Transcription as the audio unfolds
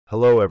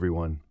Hello,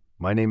 everyone.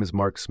 My name is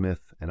Mark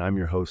Smith, and I'm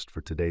your host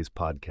for today's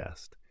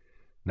podcast.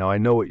 Now, I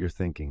know what you're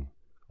thinking.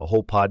 A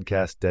whole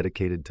podcast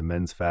dedicated to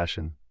men's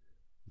fashion?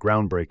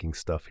 Groundbreaking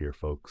stuff here,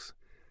 folks.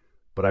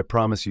 But I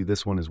promise you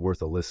this one is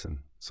worth a listen,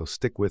 so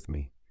stick with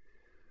me.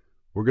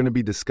 We're going to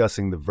be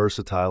discussing the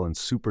versatile and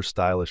super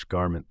stylish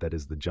garment that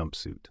is the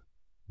jumpsuit.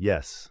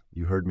 Yes,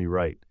 you heard me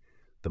right.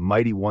 The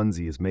mighty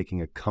onesie is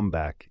making a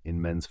comeback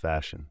in men's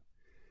fashion.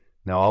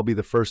 Now, I'll be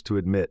the first to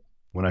admit,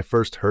 when I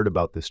first heard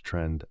about this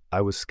trend,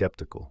 I was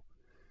skeptical.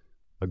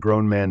 A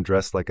grown man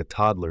dressed like a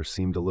toddler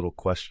seemed a little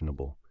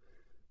questionable.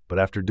 But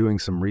after doing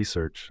some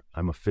research,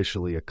 I'm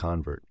officially a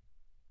convert.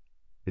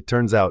 It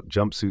turns out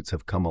jumpsuits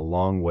have come a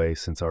long way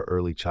since our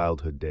early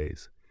childhood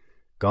days.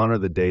 Gone are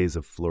the days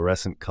of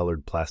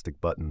fluorescent-colored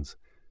plastic buttons.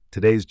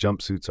 Today's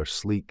jumpsuits are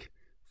sleek,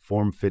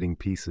 form-fitting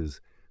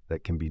pieces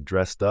that can be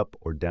dressed up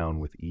or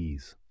down with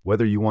ease.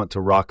 Whether you want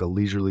to rock a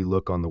leisurely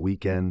look on the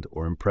weekend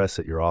or impress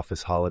at your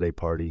office holiday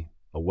party,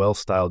 a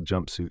well-styled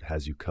jumpsuit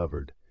has you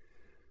covered.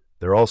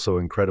 They're also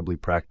incredibly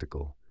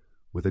practical.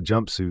 With a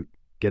jumpsuit,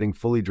 getting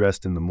fully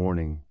dressed in the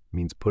morning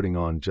means putting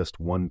on just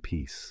one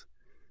piece.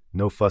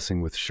 No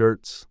fussing with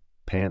shirts,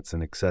 pants,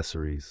 and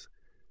accessories.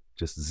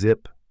 Just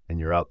zip and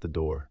you're out the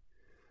door.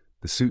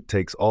 The suit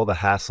takes all the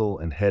hassle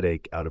and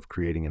headache out of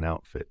creating an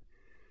outfit.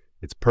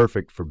 It's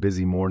perfect for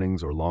busy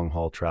mornings or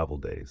long-haul travel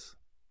days.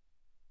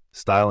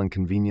 Style and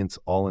convenience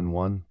all in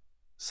one?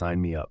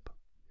 Sign me up.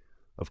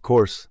 Of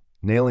course,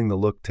 nailing the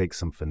look takes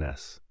some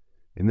finesse.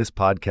 In this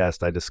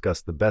podcast, I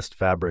discuss the best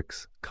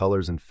fabrics,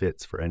 colors, and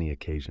fits for any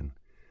occasion.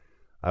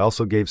 I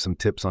also gave some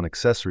tips on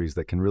accessories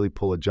that can really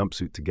pull a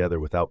jumpsuit together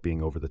without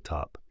being over the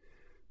top.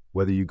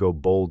 Whether you go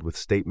bold with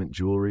statement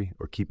jewelry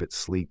or keep it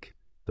sleek,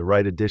 the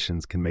right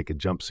additions can make a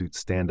jumpsuit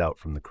stand out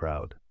from the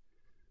crowd.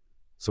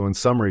 So in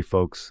summary,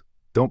 folks,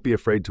 don't be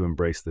afraid to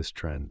embrace this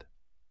trend.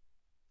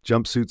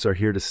 Jumpsuits are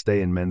here to stay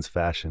in men's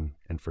fashion,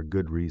 and for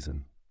good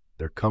reason.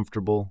 They're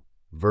comfortable,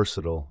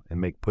 versatile, and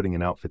make putting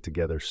an outfit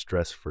together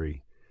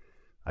stress-free.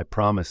 I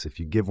promise if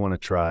you give one a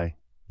try,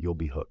 you'll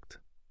be hooked.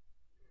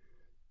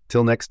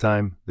 Till next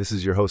time, this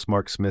is your host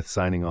Mark Smith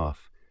signing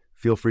off.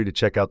 Feel free to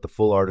check out the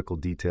full article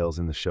details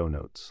in the show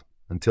notes.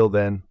 Until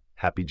then,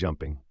 happy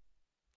jumping.